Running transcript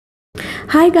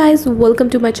Hi guys, welcome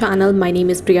to my channel. My name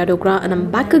is Priya Dokra and I'm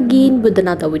back again with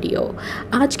another video.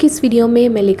 आज की इस video में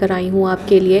मैं लेकर आई हूँ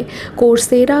आपके लिए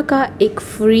कोर्सेरा का एक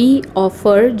फ्री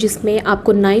ऑफ़र जिसमें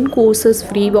आपको 9 courses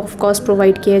free of cost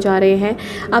provide किए जा रहे हैं।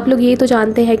 आप लोग ये तो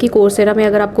जानते हैं कि कोर्सेरा में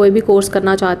अगर आप कोई भी कोर्स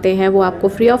करना चाहते हैं वो आपको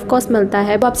फ्री ऑफ कॉस्ट मिलता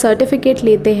है। आप सर्टिफिकेट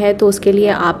लेते हैं तो उसके लिए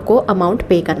आपको अमाउंट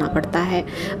पे करना पड़ता है,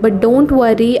 बट डोंट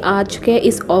वरी, आज के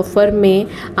इस ऑफ़र में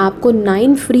आपको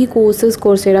 9 फ्री कोर्सेज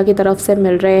कोर्सेरा की तरफ से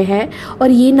मिल रहे हैं।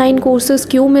 और ये 9 कोर्सेज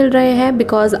क्यों मिल रहे हैं?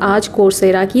 बिकॉज आज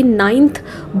कोर्सेरा की 9th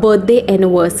बर्थडे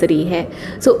एनिवर्सरी है।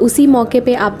 सो उसी मौके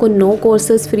पे आपको 9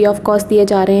 कोर्सेज फ्री ऑफ कॉस्ट दिए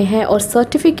जा रहे हैं और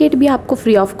सर्टिफिकेट भी आपको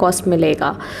फ्री ऑफ कॉस्ट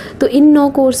मिलेगा। तो इन 9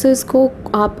 कोर्सेज को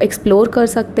आप एक्सप्लोर कर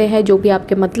सकते हैं। जो भी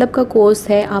आपके मतलब का कोर्स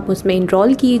है आप उसमें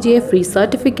इनरोल कीजिए, फ्री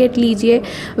सर्टिफिकेट लीजिए।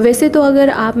 वैसे तो अगर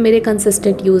आप मेरे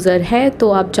कंसिस्टेंट यूज़र हैं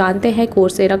तो आप जानते हैं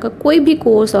कोर्सेरा का कोई भी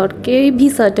कोर्स और कोई भी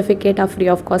सर्टिफिकेट आप फ्री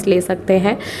ऑफ कॉस्ट ले सकते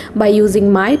हैं बाय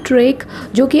यूजिंग माई ट्रिक,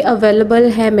 जो कि अवेलेबल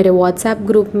है मेरे व्हाट्सएप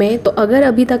ग्रुप में। तो अगर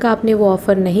अभी तक आपने वो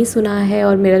ऑफ़र नहीं सुना है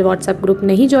और मेरा व्हाट्सएप ग्रुप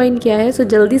नहीं ज्वाइन किया है तो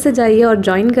जल्दी से जाइए और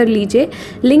ज्वाइन कर लीजिए।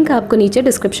 लिंक आपको नीचे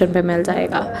डिस्क्रिप्शन पे मिल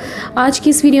जाएगा। आज की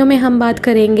इस वीडियो में हम बात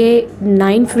करेंगे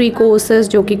 9 फ्री कोर्सेज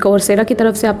जो कि कोर्सेरा की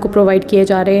तरफ से आपको प्रोवाइड किए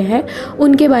जा रहे हैं,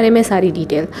 उनके बारे में सारी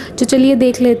डिटेल। तो चलिए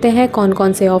देख लेते हैं कौन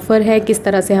कौन से ऑफ़र है, किस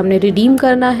तरह से हमने रिडीम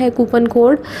करना है कूपन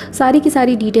कोड। सारी की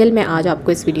सारी डिटेल मैं आज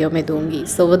आपको इस वीडियो में दूंगी।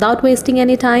 So without wasting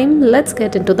any time, let's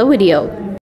get into the video.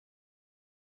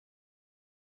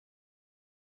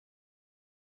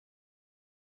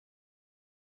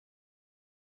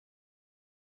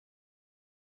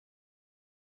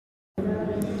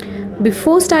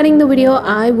 Before starting the video,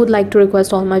 I would like to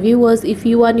request all my viewers, if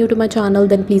you are new to my channel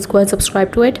then please go and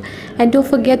subscribe to it and don't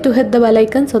forget to hit the bell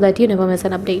icon so that you never miss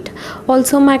an update.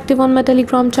 Also, I'm active on my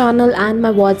Telegram channel and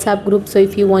my WhatsApp group, so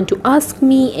if you want to ask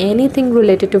me anything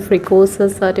related to free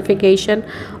courses, certification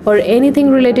or anything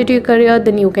related to your career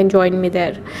then you can join me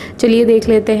there. चलिए देख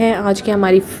लेते हैं आज के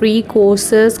हमारी free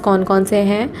courses कौन कौन से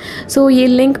हैं। सो ये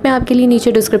लिंक मैं आपके लिए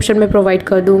नीचे डिस्क्रिप्शन में प्रोवाइड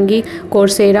कर दूँगी।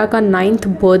 कोर्सेरा का 9th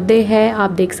बर्थडे है,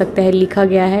 आप देख सकते हैं लिखा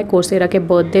गया है कोर्सेरा के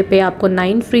बर्थडे पे आपको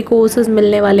 9 फ्री कोर्सेज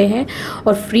मिलने वाले हैं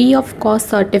और फ्री ऑफ कॉस्ट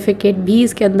सर्टिफिकेट भी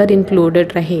इसके अंदर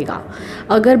इंक्लूडेड रहेगा।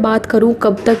 अगर बात करूं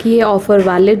कब तक ये ऑफ़र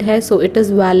वैलिड है, so it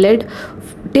is valid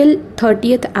till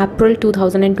 30th अप्रैल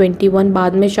 2021।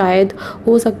 बाद में शायद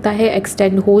हो सकता है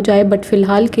एक्सटेंड हो जाए, बट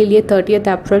फ़िलहाल के लिए 30th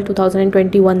अप्रैल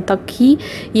 2021 तक ही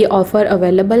ये ऑफ़र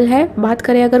अवेलेबल है। बात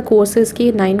करें अगर कोर्सेज़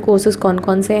की, 9 कोर्सेज़ कौन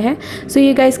कौन से हैं, सो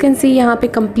ये गाइस कैन सी यहाँ पे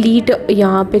कंप्लीट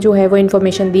यहाँ पे जो है वो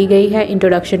इन्फॉर्मेशन दी गई है।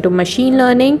 Introduction to machine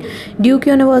learning Duke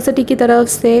university की तरफ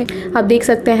से आप देख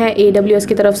सकते हैं, AWS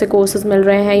की तरफ से कोर्सेज़ मिल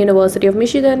रहे हैं, यूनिवर्सिटी ऑफ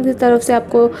मिशिगन की तरफ से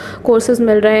आपको कोर्सेज़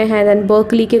मिल रहे हैं, दैन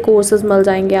बर्कली के कोर्सेज़ मिल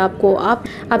जाएंगे आपको।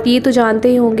 आप ये तो जानते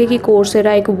ही होंगे कि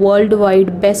कोर्सेरा एक वर्ल्ड वाइड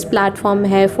बेस्ट प्लेटफॉर्म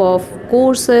है फॉर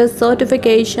कोर्सेज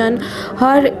सर्टिफिकेशन।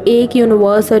 हर एक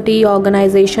यूनिवर्सिटी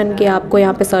ऑर्गेनाइजेशन के आपको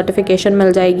यहाँ पे सर्टिफिकेशन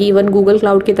मिल जाएगी। इवन गूगल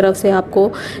क्लाउड की तरफ से आपको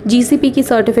GCP की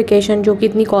सर्टिफिकेशन जो कि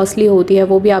इतनी कॉस्टली होती है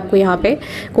वो भी आपको यहाँ पे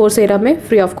कोर्सेरा में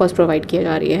फ्री ऑफ कॉस्ट प्रोवाइड की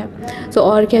जा रही है। सो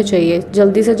और क्या चाहिए,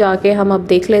 जल्दी से जाके हम अब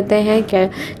देख लेते हैं क्या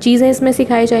चीज़ें इसमें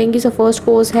सिखाई जाएंगी। सो फर्स्ट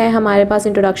कोर्स है हमारे पास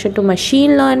इंट्रोडक्शन टू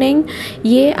मशीन लर्निंग।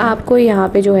 ये आपको यहाँ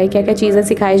पे जो है क्या क्या चीज़ें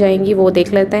सिखाई जाएंगी वो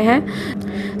देख लेते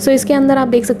हैं। सो इसके अंदर आप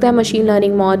देख सकते हैं machine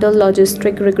learning model,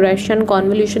 logistic regression,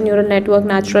 convolution neural network,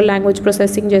 natural language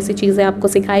processing जैसी चीज़ें आपको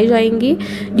सिखाई जाएंगी।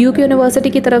 ड्यूक यूनिवर्सिटी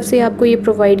की तरफ से आपको ये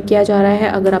प्रोवाइड किया जा रहा है।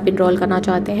 अगर आप इनरोल करना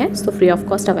चाहते हैं तो फ्री ऑफ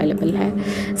कॉस्ट अवेलेबल है।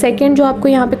 सेकेंड जो आपको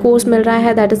यहाँ पे कोर्स मिल रहा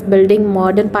है that is building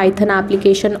modern Python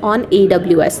application on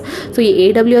AWS। सो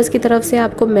ये AWS की तरफ से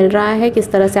आपको मिल रहा है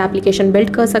किस तरह से एप्लीकेशन बिल्ड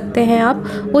कर सकते हैं आप,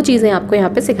 वो चीज़ें आपको यहाँ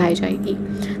पे सिखाई जाएगी।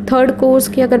 थर्ड कोर्स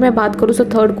की अगर मैं बात करूँ तो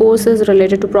third course is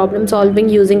related to problem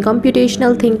solving using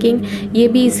computational thinking. ये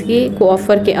भी इसके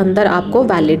ऑफर के अंदर आपको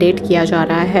वैलिडेट किया जा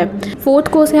रहा है। फोर्थ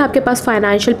कोर्स है आपके पास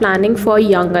financial planning for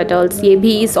young adults. ये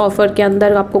भी इस ऑफर के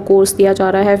अंदर आपको कोर्स दिया जा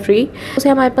रहा है फ्री। उसे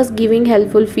हमारे पास गिविंग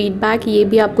हेल्पफुल फीडबैक, ये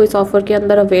भी आपको इस ऑफर के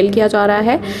अंदर अवेल किया जा रहा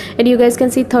है। And you guys can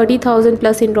see 30,000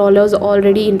 plus इनरोलर्स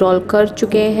already enrol कर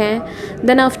चुके हैं।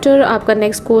 देन आफ्टर आपका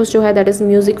नेक्स्ट कोर्स जो है that is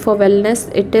music for wellness.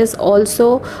 It is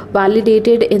also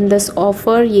validated in this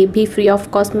offer. ये भी फ्री ऑफ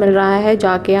कॉस्ट मिल रहा है,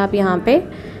 जाके आप यहाँ पे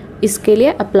इसके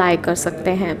लिए अप्लाई कर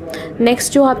सकते हैं।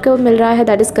 नेक्स्ट जो आपको मिल रहा है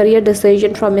that is career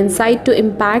decision from insight to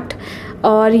impact,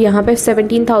 और यहाँ पे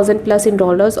 17,000 प्लस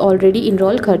इनरोलर्स ऑलरेडी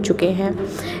इनरोल कर चुके हैं।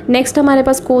 नेक्स्ट हमारे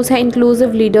पास कोर्स है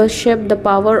inclusive leadership the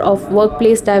power of work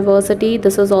place diversity.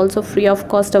 This is also free of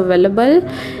cost available.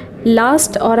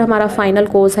 Last और हमारा फाइनल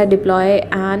कोर्स है deploy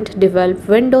and develop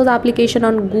Windows application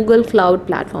on Google cloud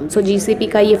platform. So GCP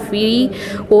का ये free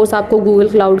course आपको Google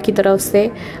cloud की तरफ से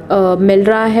मिल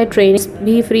रहा है, ट्रेनिंग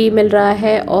भी फ्री मिल रहा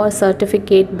है और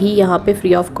सर्टिफिकेट भी यहाँ पे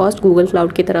free of cost Google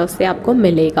cloud की तरफ से आपको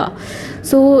मिलेगा।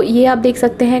 सो ये आप देख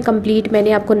सकते हैं कंप्लीट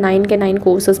मैंने आपको 9 के 9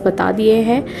 कोर्सेज बता दिए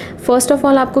हैं। फर्स्ट ऑफ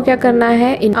ऑल आपको क्या करना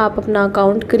है, आप अपना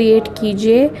अकाउंट क्रिएट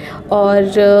कीजिए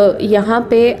और यहाँ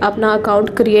पे अपना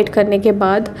अकाउंट क्रिएट करने के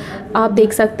बाद आप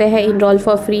देख सकते हैं इनरोल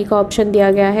फॉर फ्री का ऑप्शन दिया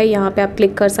गया है, यहाँ पे आप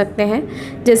क्लिक कर सकते हैं।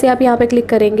 जैसे आप यहाँ पे क्लिक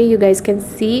करेंगे यू गाइस कैन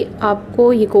सी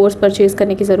आपको ये कोर्स परचेज़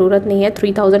करने की ज़रूरत नहीं है।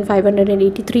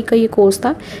 3583 का ये कोर्स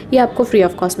था, ये आपको फ्री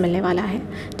ऑफ कॉस्ट मिलने वाला है।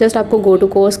 जस्ट आपको गो टू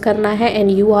कोर्स करना है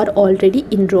and you are already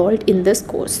enrolled in this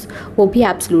course, वो भी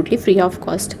एब्सोल्युटली फ्री ऑफ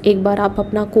कॉस्ट। एक बार आप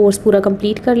अपना कोर्स पूरा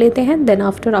कंप्लीट कर लेते हैं देन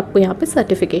आफ्टर आपको यहाँ पे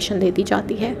सर्टिफिकेशन दे दी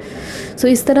जाती है। सो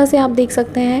इस तरह से आप देख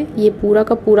सकते हैं ये पूरा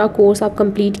का पूरा कोर्स आप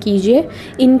कंप्लीट कीजिए।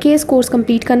 इन केस कोर्स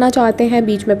कंप्लीट करना चाहते हैं,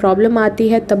 बीच में प्रॉब्लम आती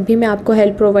है, तब भी मैं आपको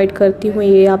हेल्प प्रोवाइड करती हूँ,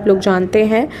 ये आप लोग जानते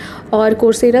हैं। और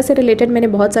कोर्सेरा से रिलेटेड मैंने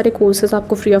बहुत सारे कोर्सेज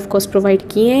आपको फ्री ऑफ कॉस्ट प्रोवाइड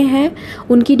किए हैं,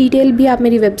 उनकी डिटेल भी आप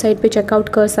मेरी वेबसाइट पे चेकआउट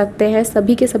कर सकते हैं।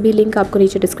 सभी के सभी लिंक आपको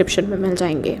नीचे डिस्क्रिप्शन में मिल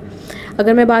जाएंगे।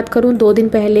 अगर मैं बात करूं 2 दिन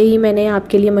पहले ही मैंने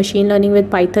आपके लिए मशीन लर्निंग विद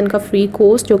पाइथन का फ्री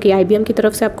कोर्स जो कि IBM की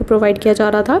तरफ से आपको प्रोवाइड किया जा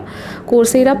रहा था,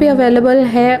 कोर्सेरा पे अवेलेबल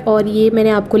है और ये मैंने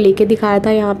आपको लेके दिखाया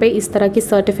था। यहाँ पे इस तरह की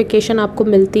सर्टिफिकेशन आपको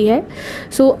मिलती है।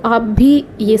 सो आप भी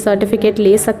ये सर्टिफिकेट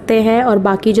ले सकते हैं और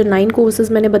बाकी जो 9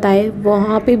 कोर्सेज मैंने बताए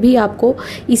वहाँ पे भी आपको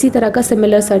इसी तरह का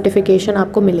सिमिलर सर्टिफिकेशन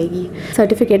आपको मिलेगी।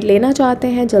 सर्टिफिकेट लेना चाहते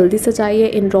हैं जल्दी से जाइए,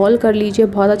 इनरोल कर लीजिए,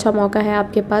 बहुत अच्छा मौका है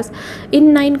आपके पास।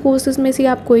 इन 9 कोर्सेज में से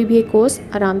आप कोई भी एक कोर्स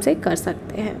आराम से कर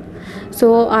सकते हैं।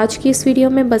 सो आज की इस वीडियो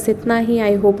में बस इतना ही।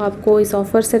 आई होप आपको इस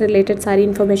ऑफ़र से रिलेटेड सारी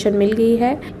इन्फॉर्मेशन मिल गई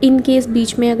है। इन केस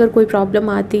बीच में अगर कोई प्रॉब्लम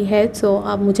आती है सो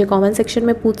आप मुझे कमेंट सेक्शन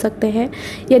में पूछ सकते हैं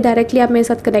या डायरेक्टली आप मेरे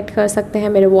साथ कनेक्ट कर सकते हैं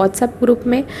मेरे व्हाट्सएप ग्रुप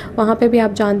में। वहाँ पे भी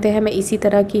आप जानते हैं मैं इसी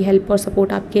तरह की हेल्प और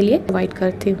सपोर्ट आपके लिए प्रोवाइड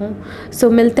करती हूँ। सो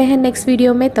मिलते हैं नेक्स्ट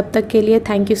वीडियो में, तब तक के लिए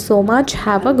thank you so much,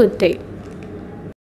 have a good day.